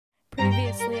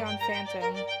obviously on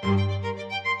Phantom.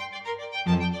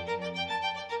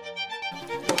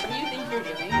 What do you think you're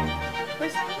doing? We're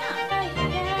signing up.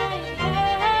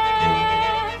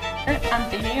 I'm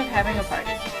thinking of having a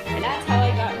party. And that's how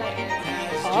I got my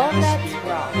answer. All that's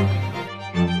wrong.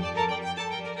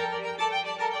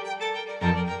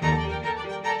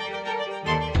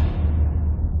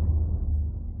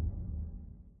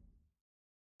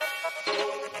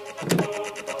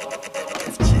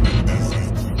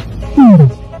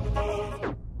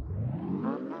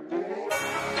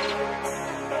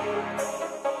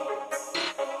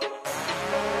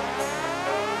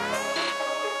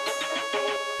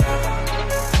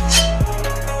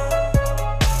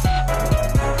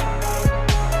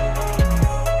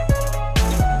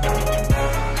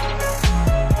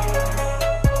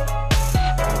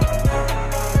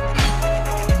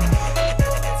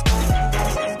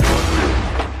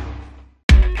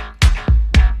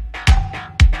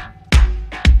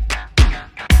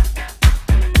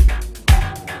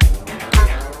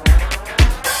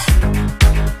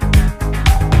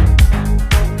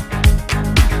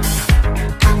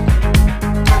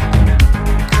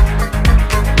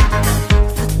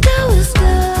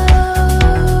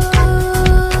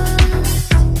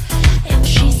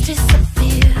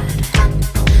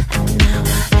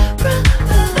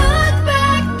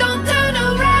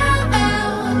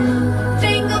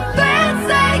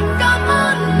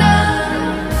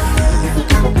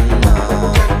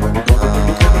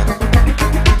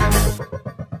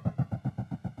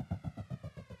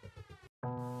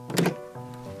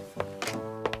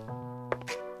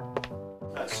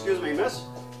 Excuse me, miss.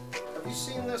 Have you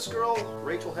seen this girl,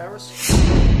 Rachel Harris?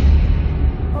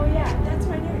 Oh yeah, that's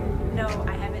my name. No,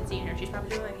 I haven't seen her. She's probably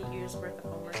doing like a year's worth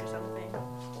of homework or something.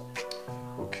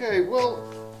 Okay, well,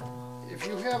 if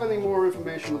you have any more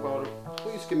information about her,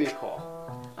 please give me a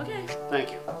call. Okay.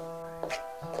 Thank you.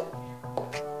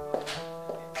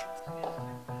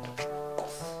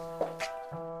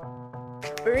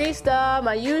 Barista,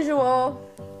 my usual.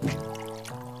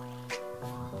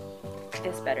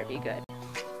 This better be good.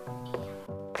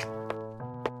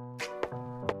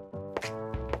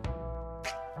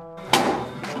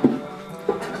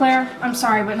 Claire, I'm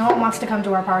sorry, but no one wants to come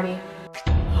to our party.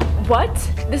 What?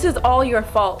 This is all your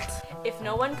fault. If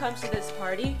no one comes to this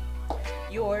party,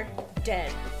 you're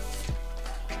dead.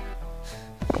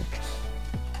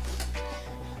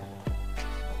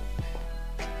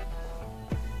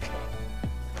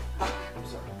 I'm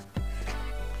sorry.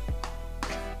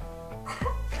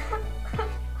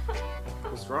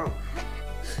 What's wrong?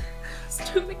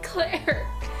 Stupid Claire.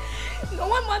 No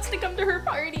one wants to come to her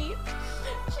party.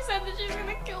 She said that she's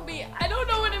gonna kill me. I don't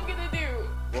know what I'm gonna do.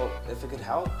 Well, if it could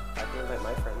help, I could invite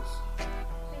my friends.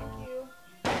 Thank you.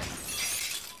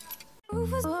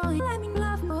 Rufus boy, let me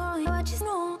love boy, what you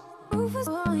know. Rufus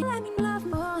boy, let me love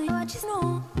boy, what you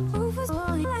know. Rufus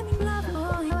boy, let me love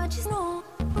boy, what you know.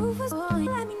 Rufus boy,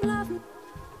 let me love.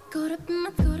 Caught up in my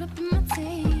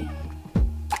tape.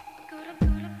 Caught up in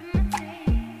my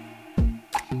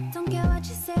tape. Don't care what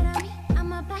you say to me,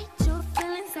 I'ma bite your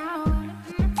feelings out.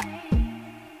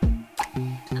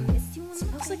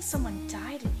 Smells like someone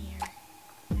died in here.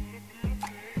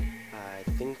 I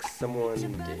think someone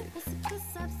did.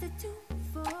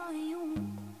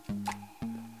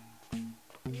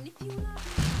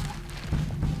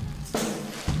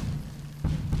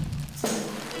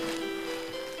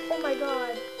 Oh my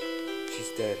god.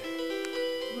 She's dead.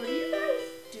 What are you guys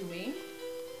doing?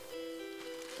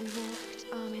 We walked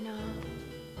arm in arm,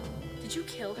 Did you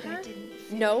kill but her? I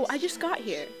didn't. No, I just got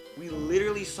here. We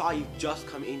literally saw you just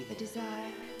come in The here.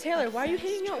 desire. Taylor, why are you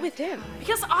hanging out with him?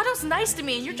 Because Otto's nice to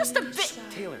me and you're just a bit.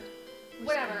 Taylor.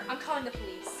 Whatever, I'm calling the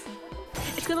police.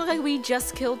 It's gonna look like we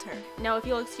just killed her. Now, if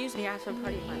you'll excuse me, I have some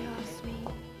party plans. Lost me.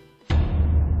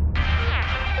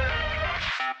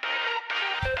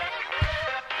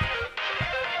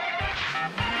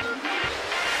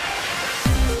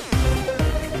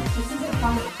 This is a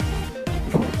party.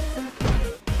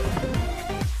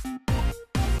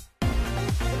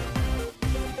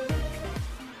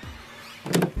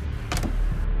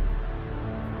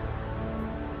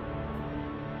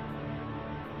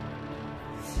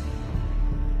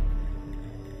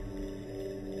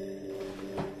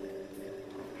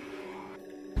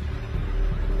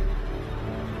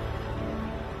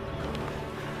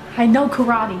 I know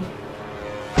karate.